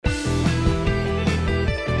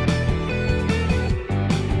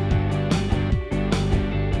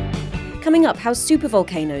Coming up, how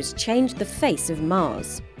supervolcanoes changed the face of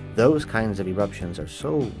Mars. Those kinds of eruptions are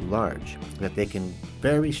so large that they can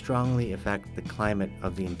very strongly affect the climate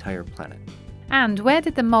of the entire planet. And where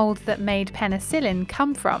did the mould that made penicillin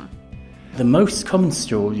come from? The most common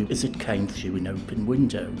story is it came through an open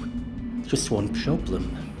window. Just one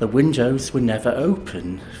problem. The windows were never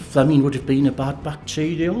open. Fleming would have been a bad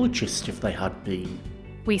bacteriologist if they had been.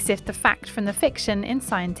 We sift the fact from the fiction in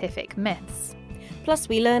scientific myths. Plus,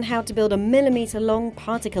 we learn how to build a millimetre-long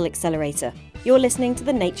particle accelerator. You're listening to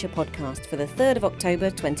the Nature Podcast for the 3rd of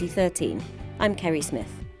October 2013. I'm Kerry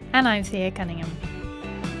Smith. And I'm Thea Cunningham.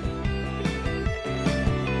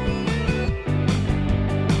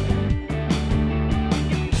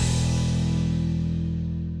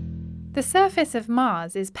 The surface of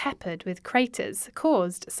Mars is peppered with craters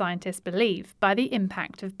caused, scientists believe, by the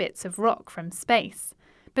impact of bits of rock from space.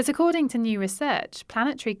 But according to new research,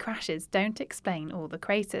 planetary crashes don't explain all the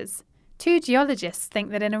craters. Two geologists think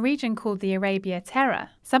that in a region called the Arabia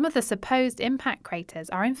Terra, some of the supposed impact craters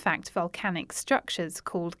are in fact volcanic structures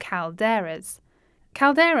called calderas.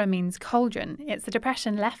 Caldera means cauldron. It's the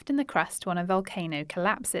depression left in the crust when a volcano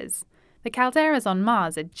collapses. The calderas on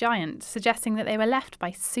Mars are giant, suggesting that they were left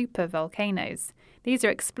by supervolcanoes. These are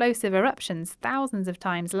explosive eruptions thousands of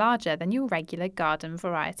times larger than your regular garden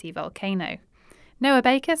variety volcano. Noah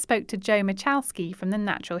Baker spoke to Joe Michalski from the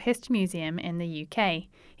Natural History Museum in the UK.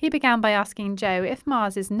 He began by asking Joe if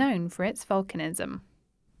Mars is known for its volcanism.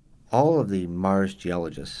 All of the Mars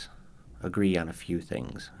geologists agree on a few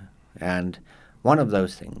things, and one of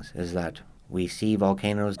those things is that we see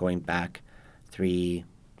volcanoes going back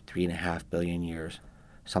 3.5 billion years.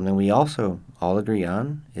 Something we also all agree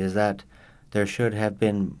on is that there should have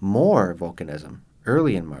been more volcanism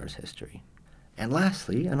early in Mars history. And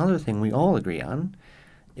lastly, another thing we all agree on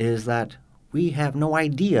is that we have no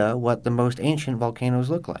idea what the most ancient volcanoes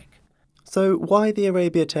look like. So why the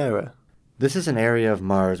Arabia Terra? This is an area of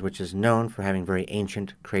Mars which is known for having very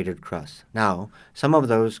ancient cratered crusts. Now, some of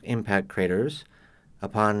those impact craters,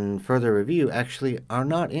 upon further review, actually are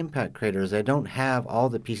not impact craters. They don't have all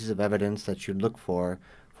the pieces of evidence that you'd look for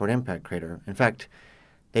an impact crater. In fact,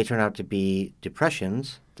 they turn out to be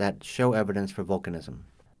depressions that show evidence for volcanism.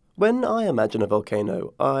 When I imagine a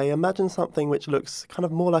volcano, I imagine something which looks kind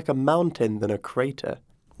of more like a mountain than a crater.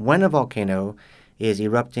 When a volcano is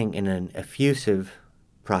erupting in an effusive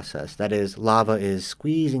process, that is, lava is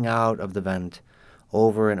squeezing out of the vent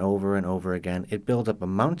over and over and over again, it builds up a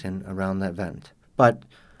mountain around that vent. But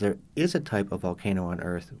there is a type of volcano on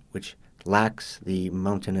Earth which lacks the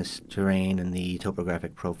mountainous terrain and the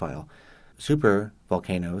topographic profile. Super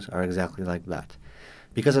volcanoes are exactly like that.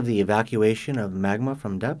 Because of the evacuation of magma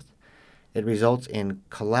from depth, it results in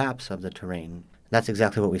collapse of the terrain. That's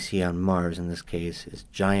exactly what we see on Mars in this case, is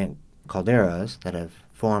giant calderas that have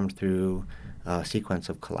formed through a sequence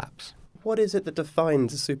of collapse. What is it that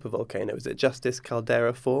defines a supervolcano? Is it just this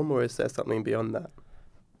caldera form, or is there something beyond that?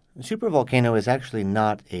 Supervolcano is actually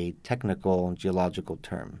not a technical geological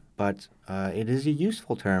term, but it is a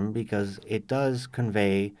useful term because it does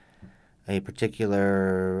convey a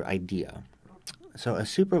particular idea. So a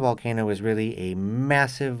supervolcano is really a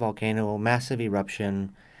massive volcano, massive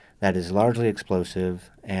eruption that is largely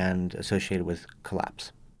explosive and associated with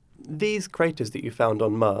collapse. These craters that you found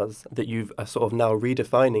on Mars, that you've sort of now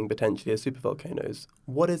redefining potentially as supervolcanoes,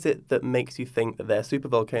 what is it that makes you think that they're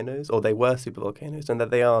supervolcanoes, or they were supervolcanoes, and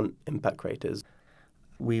that they aren't impact craters?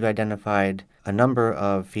 We've identified a number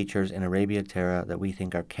of features in Arabia Terra that we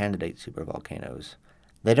think are candidate supervolcanoes.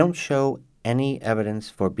 They don't show any evidence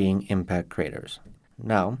for being impact craters.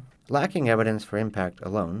 Now, lacking evidence for impact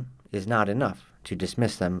alone is not enough to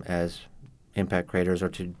dismiss them as impact craters or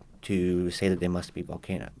to say that they must be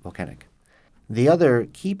volcanic. The other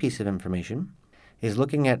key piece of information is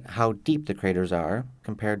looking at how deep the craters are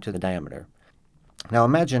compared to the diameter. Now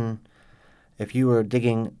imagine if you were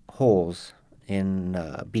digging holes in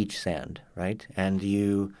beach sand, right? And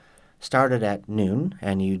you started at noon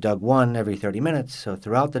and you dug one every 30 minutes. So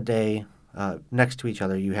throughout the day, next to each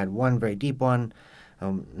other, you had one very deep one.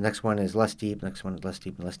 Next one is less deep, next one is less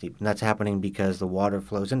deep and less deep. And that's happening because the water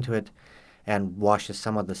flows into it and washes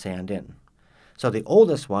some of the sand in. So the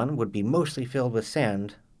oldest one would be mostly filled with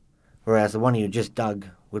sand, whereas the one you just dug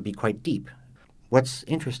would be quite deep. What's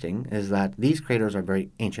interesting is that these craters are very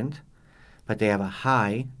ancient, but they have a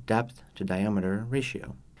high depth to diameter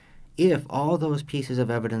ratio. If all those pieces of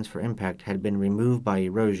evidence for impact had been removed by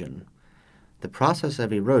erosion, the process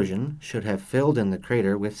of erosion should have filled in the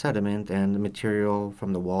crater with sediment and the material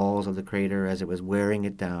from the walls of the crater as it was wearing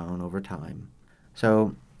it down over time.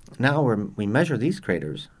 So now we measure these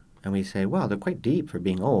craters and we say, wow, they're quite deep for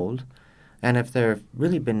being old. And if they've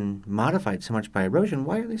really been modified so much by erosion,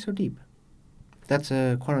 why are they so deep? That's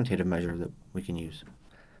a quantitative measure that we can use.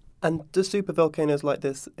 And do supervolcanoes like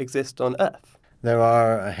this exist on Earth? There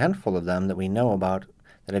are a handful of them that we know about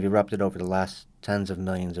that have erupted over the last tens of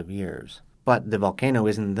millions of years. But the volcano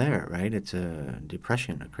isn't there, right? It's a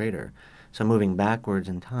depression, a crater. So moving backwards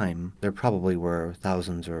in time, there probably were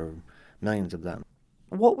thousands or millions of them.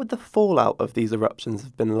 What would the fallout of these eruptions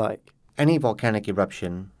have been like? Any volcanic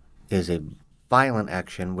eruption is a violent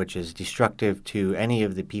action which is destructive to any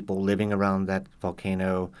of the people living around that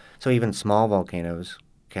volcano. So even small volcanoes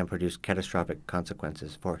can produce catastrophic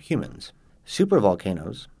consequences for humans.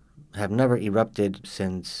 Supervolcanoes have never erupted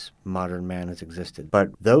since modern man has existed.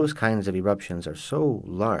 But those kinds of eruptions are so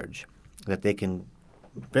large that they can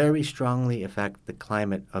very strongly affect the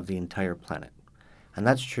climate of the entire planet. And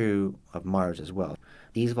that's true of Mars as well.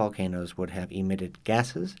 These volcanoes would have emitted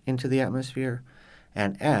gases into the atmosphere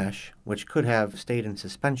and ash, which could have stayed in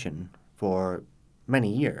suspension for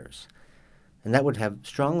many years. And that would have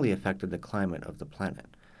strongly affected the climate of the planet,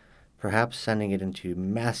 perhaps sending it into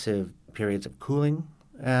massive periods of cooling,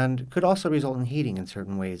 and could also result in heating in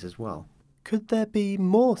certain ways as well. Could there be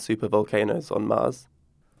more supervolcanoes on Mars?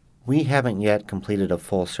 We haven't yet completed a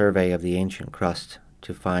full survey of the ancient crust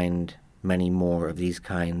to find many more of these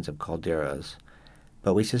kinds of calderas,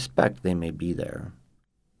 but we suspect they may be there.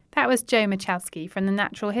 That was Joe Michalski from the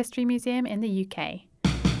Natural History Museum in the UK.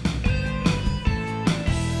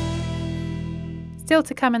 Still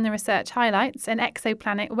to come in the research highlights, an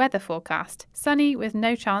exoplanet weather forecast, sunny with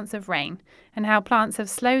no chance of rain, and how plants have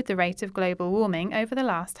slowed the rate of global warming over the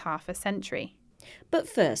last half a century. But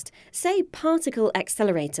first, say particle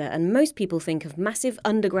accelerator, and most people think of massive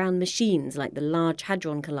underground machines like the Large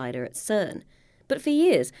Hadron Collider at CERN. But for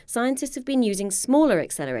years, scientists have been using smaller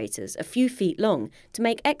accelerators, a few feet long, to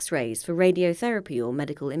make X-rays for radiotherapy or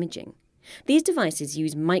medical imaging. These devices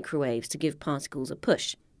use microwaves to give particles a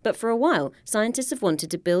push. But for a while, scientists have wanted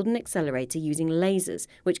to build an accelerator using lasers,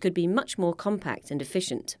 which could be much more compact and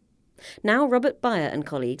efficient. Now Robert Beyer and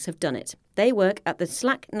colleagues have done it. They work at the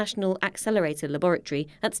SLAC National Accelerator Laboratory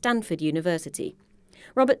at Stanford University.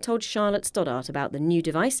 Robert told Charlotte Stoddart about the new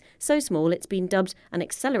device, so small it's been dubbed an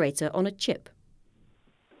accelerator on a chip.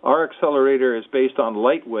 Our accelerator is based on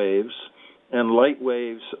light waves, and light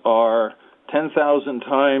waves are 10,000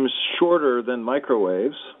 times shorter than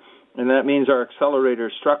microwaves, and that means our accelerator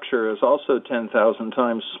structure is also 10,000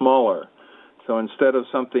 times smaller. So instead of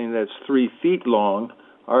something that's 3 feet long,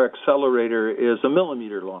 our accelerator is 1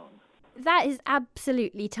 millimeter long. That is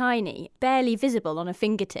absolutely tiny, barely visible on a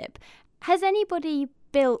fingertip. Has anybody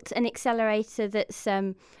built an accelerator that's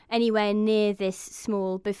anywhere near this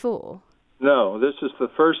small before? No, this is the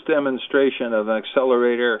first demonstration of an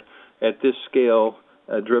accelerator at this scale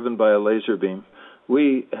driven by a laser beam.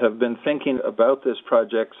 We have been thinking about this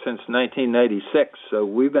project since 1996, so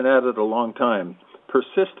we've been at it a long time.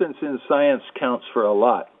 Persistence in science counts for a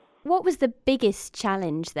lot. What was the biggest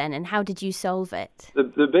challenge then, and how did you solve it?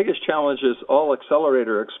 The biggest challenge is all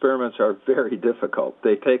accelerator experiments are very difficult.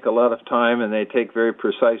 They take a lot of time and they take very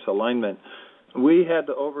precise alignment. We had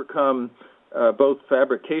to overcome both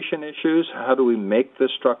fabrication issues. How do we make the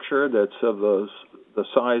structure that's of the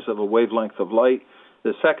size of a wavelength of light?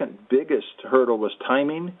 The second biggest hurdle was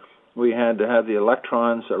timing. We had to have the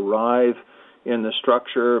electrons arrive in the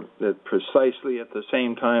structure at precisely at the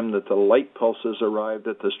same time that the light pulses arrived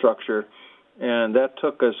at the structure. And that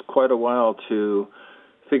took us quite a while to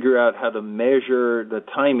figure out how to measure the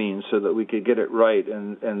timing so that we could get it right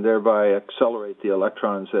and thereby accelerate the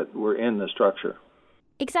electrons that were in the structure.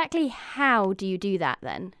 Exactly how do you do that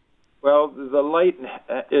then? Well, the light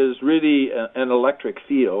is really an electric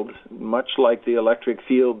field, much like the electric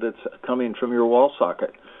field that's coming from your wall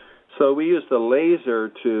socket. So we use the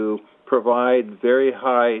laser to provide very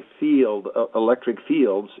high electric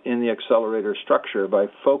fields in the accelerator structure by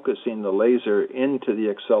focusing the laser into the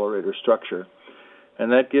accelerator structure.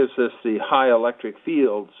 And that gives us the high electric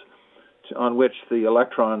fields on which the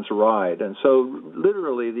electrons ride. And so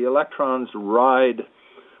literally the electrons ride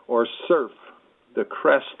or surf the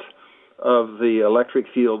crest of the electric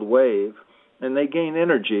field wave, and they gain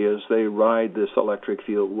energy as they ride this electric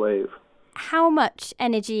field wave. How much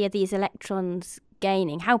energy are these electrons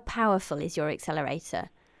gaining? How powerful is your accelerator?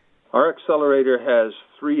 Our accelerator has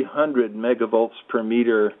 300 megavolts per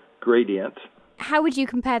meter gradient. How would you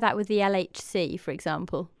compare that with the LHC, for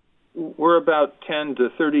example? We're about 10 to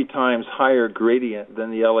 30 times higher gradient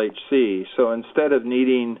than the LHC. So instead of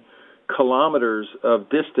needing kilometers of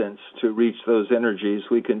distance to reach those energies,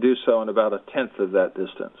 we can do so in about 1/10 of that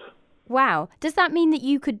distance. Wow. Does that mean that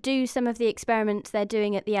you could do some of the experiments they're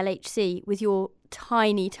doing at the LHC with your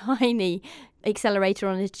tiny, tiny accelerator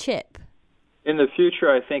on a chip? In the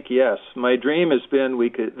future, I think yes. My dream has been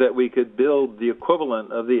that we could build the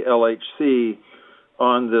equivalent of the LHC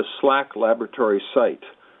on the SLAC laboratory site.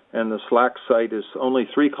 And the SLAC site is only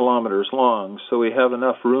 3 kilometers long, so we have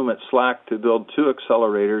enough room at SLAC to build 2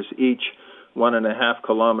 accelerators, each 1.5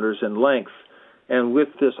 kilometers in length. And with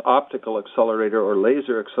this optical accelerator or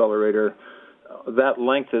laser accelerator, that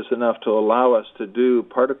length is enough to allow us to do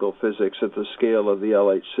particle physics at the scale of the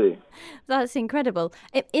LHC. That's incredible.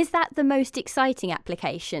 Is that the most exciting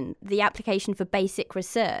application, the application for basic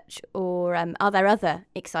research, or are there other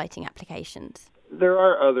exciting applications? There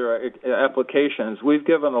are other applications. We've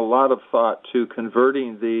given a lot of thought to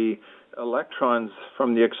converting the electrons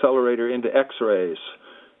from the accelerator into X-rays.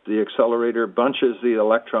 The accelerator bunches the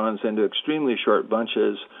electrons into extremely short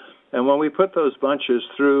bunches, and when we put those bunches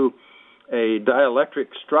through a dielectric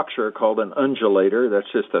structure called an undulator,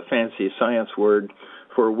 that's just a fancy science word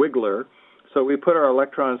for wiggler. So we put our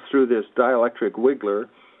electrons through this dielectric wiggler,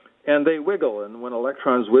 and they wiggle, and when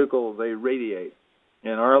electrons wiggle, they radiate.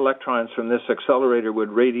 And our electrons from this accelerator would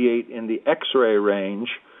radiate in the X-ray range,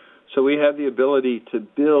 so we have the ability to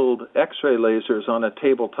build X-ray lasers on a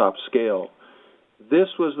tabletop scale. This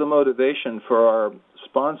was the motivation for our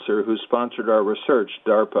sponsor who sponsored our research,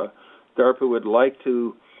 DARPA. DARPA would like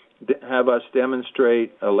to have us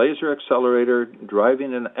demonstrate a laser accelerator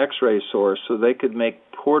driving an X-ray source so they could make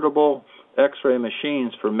portable X-ray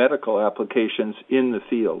machines for medical applications in the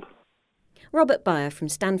field. Robert Beyer from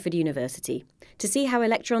Stanford University. To see how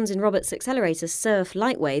electrons in Robert's accelerator surf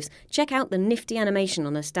light waves, check out the nifty animation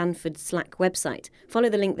on the Stanford SLAC website. Follow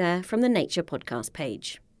the link there from the Nature podcast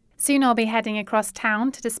page. Soon I'll be heading across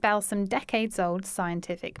town to dispel some decades-old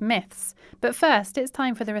scientific myths. But first, it's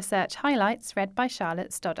time for the research highlights read by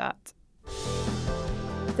Charlotte Stoddart.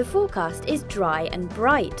 The forecast is dry and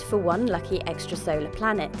bright for one lucky extrasolar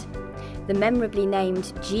planet. The memorably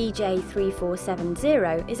named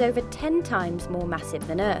GJ3470 is over 10 times more massive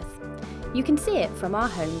than Earth. You can see it from our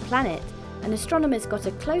home planet, and astronomers got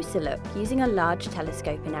a closer look using a large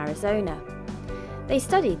telescope in Arizona. They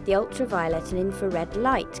studied the ultraviolet and infrared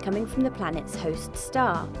light coming from the planet's host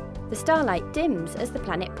star. The starlight dims as the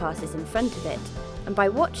planet passes in front of it, and by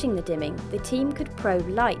watching the dimming, the team could probe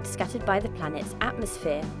light scattered by the planet's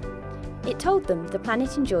atmosphere. It told them the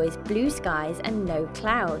planet enjoys blue skies and no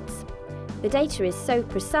clouds. The data is so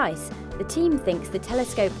precise, the team thinks the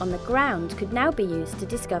telescope on the ground could now be used to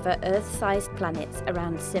discover Earth-sized planets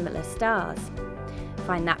around similar stars.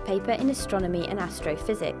 Find that paper in Astronomy and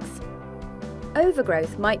Astrophysics.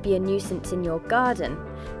 Overgrowth might be a nuisance in your garden,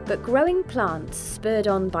 but growing plants, spurred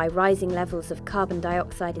on by rising levels of carbon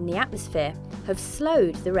dioxide in the atmosphere, have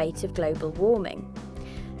slowed the rate of global warming.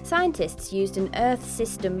 Scientists used an Earth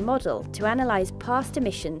system model to analyse past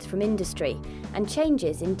emissions from industry and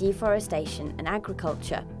changes in deforestation and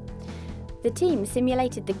agriculture. The team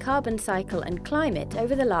simulated the carbon cycle and climate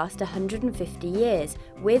over the last 150 years,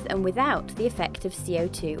 with and without the effect of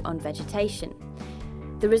CO2 on vegetation.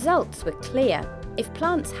 The results were clear. If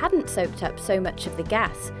plants hadn't soaked up so much of the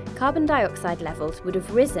gas, carbon dioxide levels would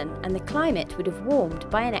have risen and the climate would have warmed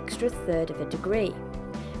by an extra third of a degree.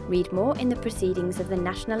 Read more in the Proceedings of the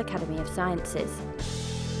National Academy of Sciences.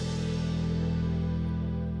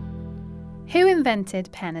 Who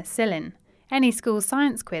invented penicillin? Any school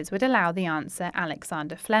science quiz would allow the answer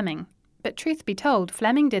Alexander Fleming. But truth be told,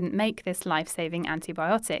 Fleming didn't make this life-saving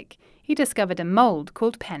antibiotic. He discovered a mould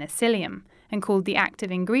called penicillium and called the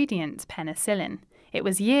active ingredient penicillin. It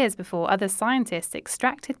was years before other scientists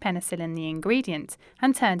extracted penicillin, the ingredient,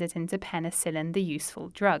 and turned it into penicillin, the useful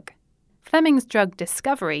drug. Fleming's drug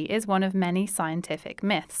discovery is one of many scientific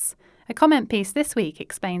myths. A comment piece this week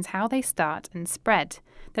explains how they start and spread.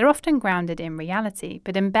 They're often grounded in reality,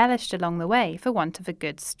 but embellished along the way for want of a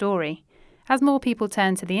good story. As more people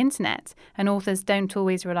turn to the internet, and authors don't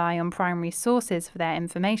always rely on primary sources for their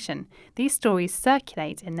information, these stories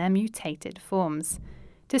circulate in their mutated forms.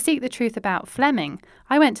 To seek the truth about Fleming,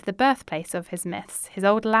 I went to the birthplace of his myths, his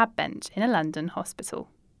old lab bench in a London hospital.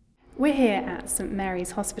 We're here at St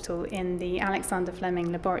Mary's Hospital in the Alexander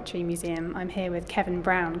Fleming Laboratory Museum. I'm here with Kevin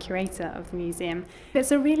Brown, curator of the museum. It's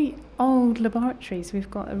a really old laboratory, so we've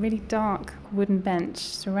got a really dark wooden bench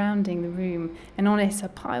surrounding the room, and on it are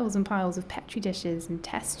piles and piles of petri dishes and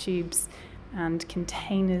test tubes and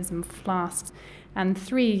containers and flasks, and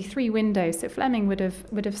three windows. So Fleming would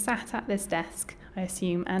have sat at this desk, I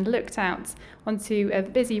assume, and looked out onto a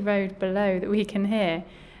busy road below that we can hear.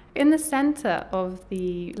 In the centre of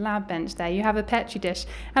the lab bench there, you have a petri dish,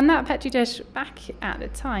 and that petri dish, back at the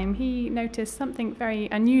time, he noticed something very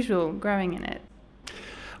unusual growing in it.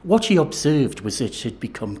 What he observed was it had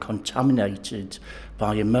become contaminated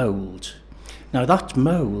by a mould. Now that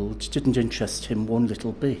mould didn't interest him one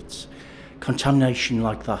little bit. Contamination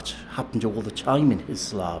like that happened all the time in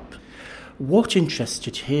his lab. What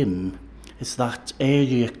interested him is that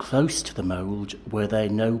area close to the mould where there are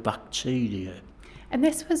no bacteria. And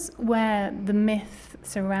this was where the myth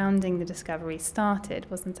surrounding the discovery started,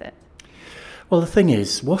 wasn't it? Well, the thing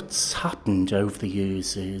is, what's happened over the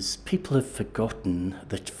years is people have forgotten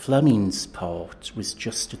that Fleming's part was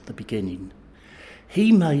just at the beginning.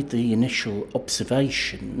 He made the initial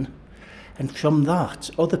observation, and from that,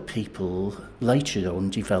 other people later on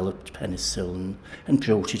developed penicillin and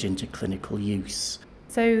brought it into clinical use.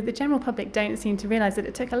 So the general public don't seem to realise that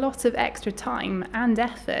it took a lot of extra time and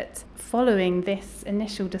effort following this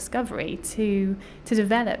initial discovery to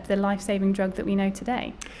develop the life-saving drug that we know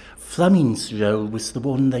today. Fleming's role was the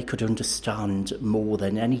one they could understand more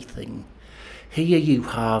than anything. Here you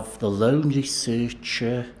have the lone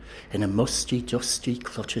researcher in a musty, dusty,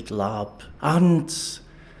 cluttered lab, and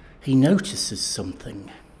he notices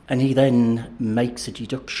something, and he then makes a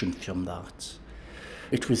deduction from that.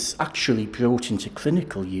 It was actually brought into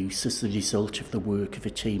clinical use as the result of the work of a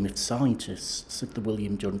team of scientists at the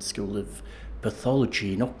William Dunn School of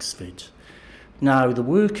Pathology in Oxford. Now, the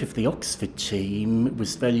work of the Oxford team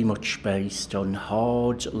was very much based on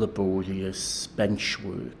hard, laborious bench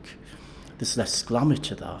work. There's less glamour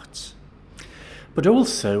to that. But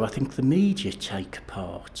also, I think the media take a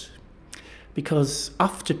part. Because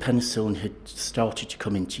after penicillin had started to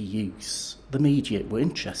come into use, the media were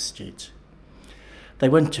interested. They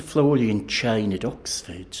went to Florian Chain at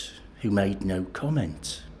Oxford, who made no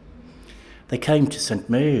comment. They came to St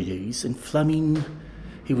Mary's, and Fleming,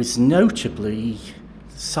 who was notably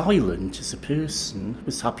silent as a person,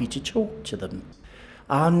 was happy to talk to them.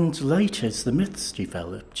 And later, as the myths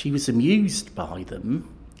developed, he was amused by them,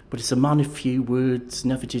 but as a man of few words,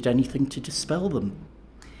 never did anything to dispel them.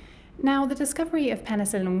 Now, the discovery of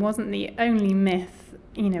penicillin wasn't the only myth,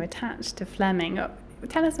 attached to Fleming.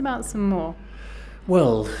 Tell us about some more.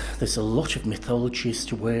 Well, there's a lot of mythology as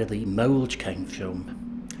to where the mould came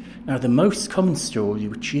from. Now, the most common story,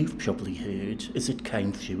 which you've probably heard, is it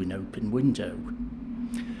came through an open window.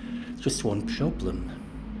 Just one problem.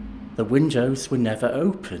 The windows were never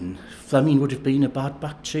open. Fleming would have been a bad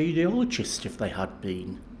bacteriologist if they had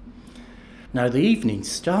been. Now, the Evening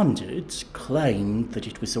Standard claimed that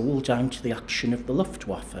it was all down to the action of the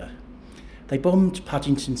Luftwaffe. They bombed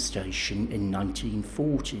Paddington Station in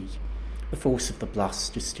 1940. The force of the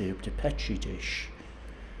blast disturbed a petri dish.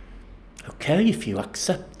 Okay, if you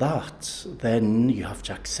accept that, then you have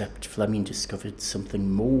to accept Fleming discovered something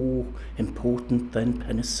more important than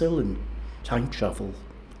penicillin, time travel,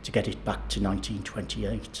 to get it back to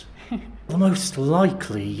 1928. The most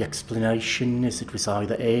likely explanation is it was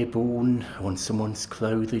either airborne or on someone's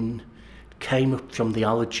clothing. It came up from the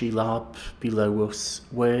allergy lab below us,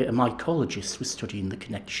 where a mycologist was studying the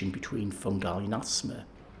connection between fungi and asthma.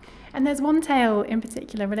 And there's one tale in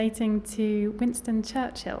particular relating to Winston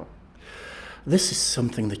Churchill. This is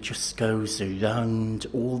something that just goes around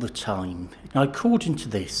all the time. Now, according to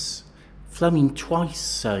this, Fleming twice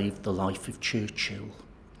saved the life of Churchill.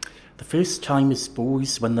 The first time as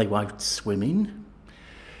boys when they were out swimming,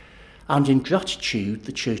 and in gratitude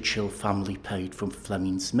the Churchill family paid for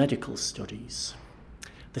Fleming's medical studies.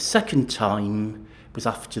 The second time was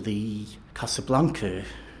after the Casablanca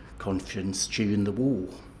conference during the war.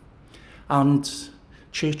 And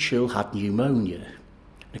Churchill had pneumonia.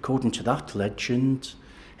 According to that legend,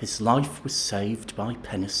 his life was saved by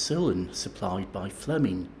penicillin supplied by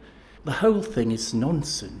Fleming. The whole thing is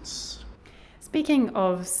nonsense. Speaking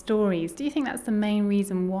of stories, do you think that's the main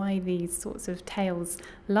reason why these sorts of tales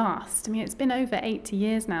last? I mean, it's been over 80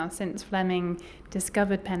 years now since Fleming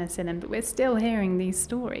discovered penicillin, but we're still hearing these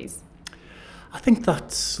stories. I think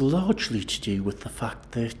that's largely to do with the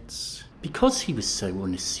fact that because he was so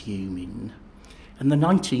unassuming, in the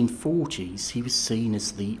 1940s he was seen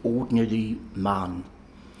as the ordinary man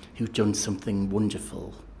who'd done something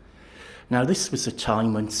wonderful. Now, this was a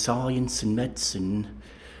time when science and medicine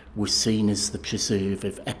were seen as the preserve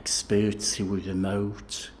of experts who were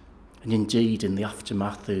remote, and indeed in the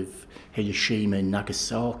aftermath of Hiroshima and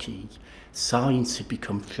Nagasaki, science had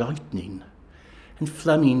become frightening, and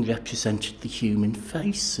Fleming represented the human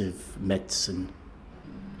face of medicine.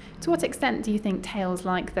 To what extent do you think tales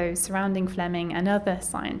like those surrounding Fleming and other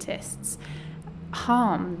scientists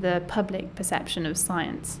harm the public perception of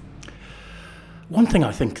science? One thing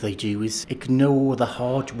I think they do is ignore the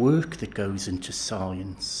hard work that goes into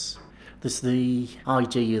science. There's the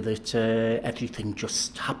idea that everything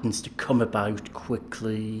just happens to come about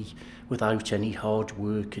quickly without any hard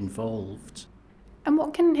work involved. And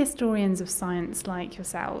what can historians of science like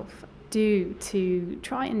yourself do to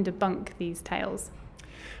try and debunk these tales?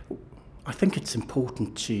 I think it's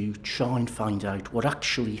important to try and find out what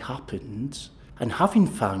actually happened, and having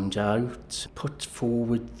found out, put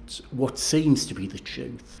forward what seems to be the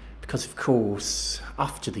truth. Because, of course,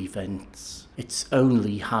 after the event, it's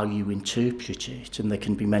only how you interpret it, and there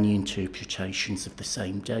can be many interpretations of the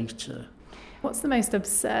same data. What's the most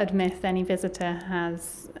absurd myth any visitor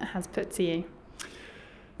has put to you?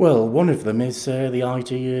 Well, one of them is the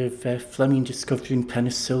idea of Fleming discovering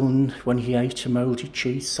penicillin when he ate a mouldy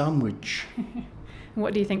cheese sandwich.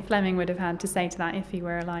 What do you think Fleming would have had to say to that if he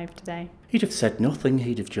were alive today? He'd have said nothing,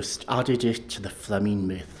 he'd have just added it to the Fleming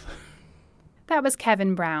myth. That was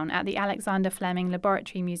Kevin Brown at the Alexander Fleming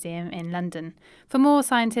Laboratory Museum in London. For more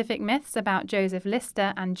scientific myths about Joseph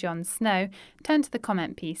Lister and John Snow, turn to the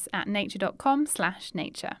comment piece at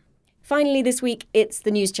nature.com/nature. Finally this week, it's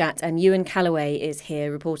the News Chat, and Ewan Callaway is here,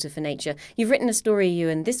 reporter for Nature. You've written a story,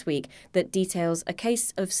 Ewan, this week that details a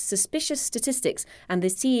case of suspicious statistics and the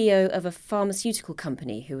CEO of a pharmaceutical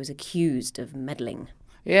company who was accused of meddling.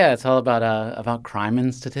 Yeah, it's all about crime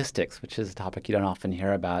and statistics, which is a topic you don't often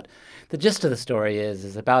hear about. The gist of the story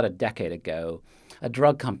is about a decade ago, a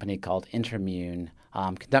drug company called Intermune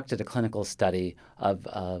conducted a clinical study of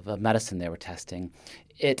a medicine they were testing.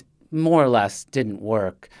 It more or less didn't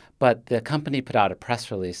work, but the company put out a press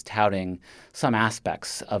release touting some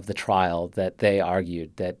aspects of the trial that they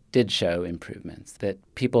argued that did show improvements, that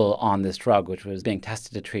people on this drug, which was being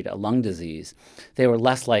tested to treat a lung disease, they were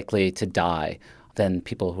less likely to die than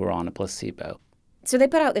people who were on a placebo. So they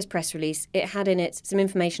put out this press release. It had in it some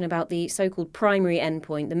information about the so-called primary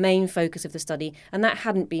endpoint, the main focus of the study, and that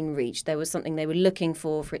hadn't been reached. There was something they were looking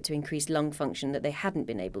for it to increase lung function that they hadn't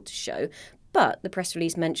been able to show. But the press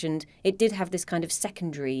release mentioned it did have this kind of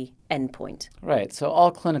secondary endpoint. Right. So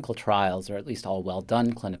all clinical trials, or at least all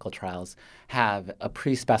well-done clinical trials, have a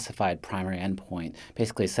pre-specified primary endpoint,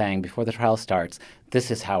 basically saying before the trial starts,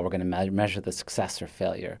 this is how we're going to measure the success or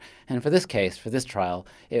failure. And for this case, for this trial,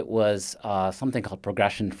 it was something called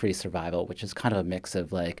progression-free survival, which is kind of a mix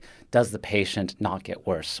of like, does the patient not get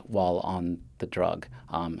worse while on the drug,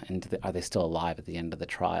 and are they still alive at the end of the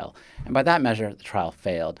trial? And by that measure, the trial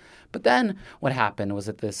failed. But then what happened was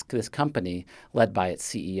that this company, led by its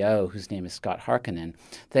CEO, whose name is Scott Harkonnen,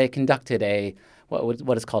 they conducted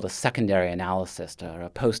what is called a secondary analysis, or a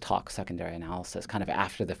post hoc secondary analysis, kind of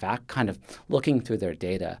after the fact, kind of looking through their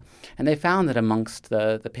data. And they found that amongst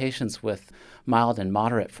the patients with mild and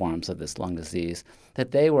moderate forms of this lung disease,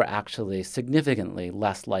 that they were actually significantly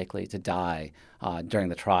less likely to die during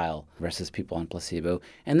the trial versus people on placebo.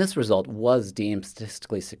 And this result was deemed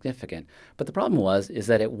statistically significant. But the problem is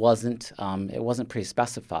that it wasn't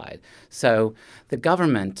pre-specified. So the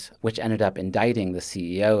government, which ended up indicting the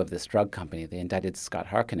CEO of this drug company, they indicted Scott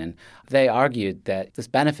Harkonnen, they argued that this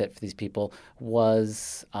benefit for these people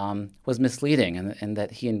was misleading, and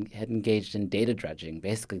that he had engaged in data dredging,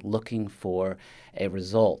 basically looking for a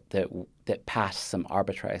result that passed some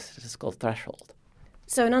arbitrary statistical threshold.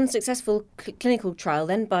 So an unsuccessful clinical trial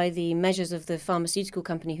then by the measures of the pharmaceutical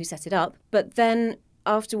company who set it up, but then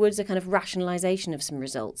afterwards a kind of rationalisation of some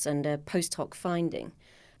results and a post hoc finding.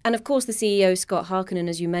 And of course the CEO, Scott Harkonnen,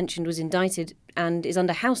 as you mentioned, was indicted and is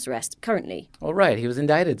under house arrest currently. Well, right. He was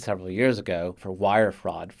indicted several years ago for wire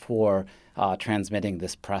fraud, for transmitting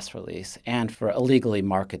this press release, and for illegally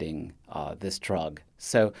marketing this drug.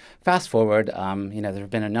 So fast forward, there have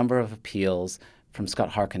been a number of appeals from Scott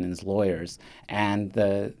Harkonnen's lawyers, and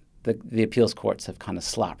the appeals courts have kind of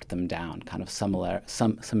slapped them down, kind of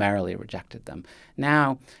summarily rejected them.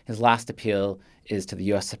 Now, his last appeal is to the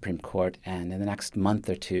U.S. Supreme Court, and in the next month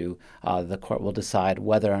or two, the court will decide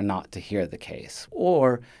whether or not to hear the case,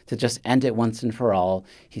 or to just end it once and for all.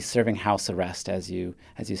 He's serving house arrest, as you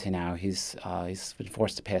say now. He's been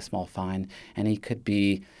forced to pay a small fine, and he could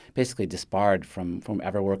be basically disbarred from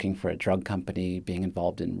ever working for a drug company, being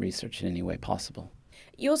involved in research in any way possible.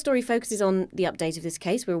 Your story focuses on the update of this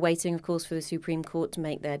case. We're waiting, of course, for the Supreme Court to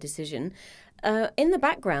make their decision. In the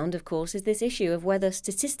background, of course, is this issue of whether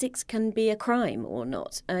statistics can be a crime or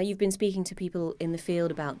not. You've been speaking to people in the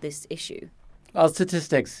field about this issue. Well,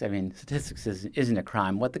 statistics isn't a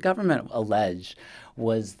crime. What the government alleged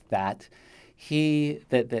was that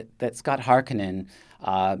that Scott Harkonnen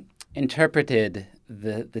interpreted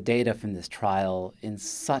the data from this trial in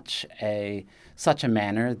such a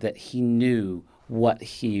manner that he knew what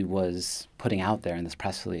he was putting out there in this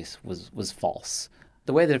press release was false.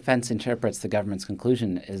 The way the defense interprets the government's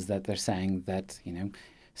conclusion is that they're saying that,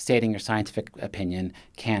 stating your scientific opinion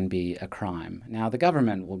can be a crime. Now, the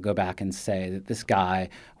government will go back and say that this guy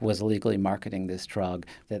was illegally marketing this drug,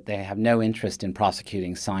 that they have no interest in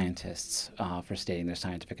prosecuting scientists for stating their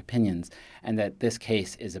scientific opinions, and that this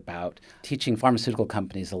case is about teaching pharmaceutical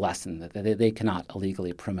companies a lesson that they cannot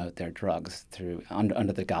illegally promote their drugs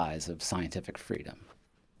under the guise of scientific freedom.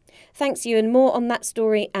 Thanks, Ewan. More on that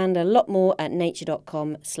story and a lot more at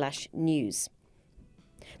nature.com/news.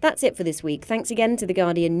 That's it for this week. Thanks again to the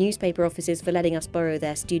Guardian newspaper offices for letting us borrow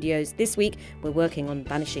their studios. This week, we're working on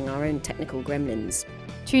banishing our own technical gremlins.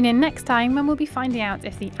 Tune in next time when we'll be finding out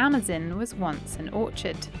if the Amazon was once an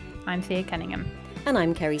orchard. I'm Thea Cunningham. And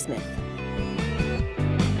I'm Kerry Smith.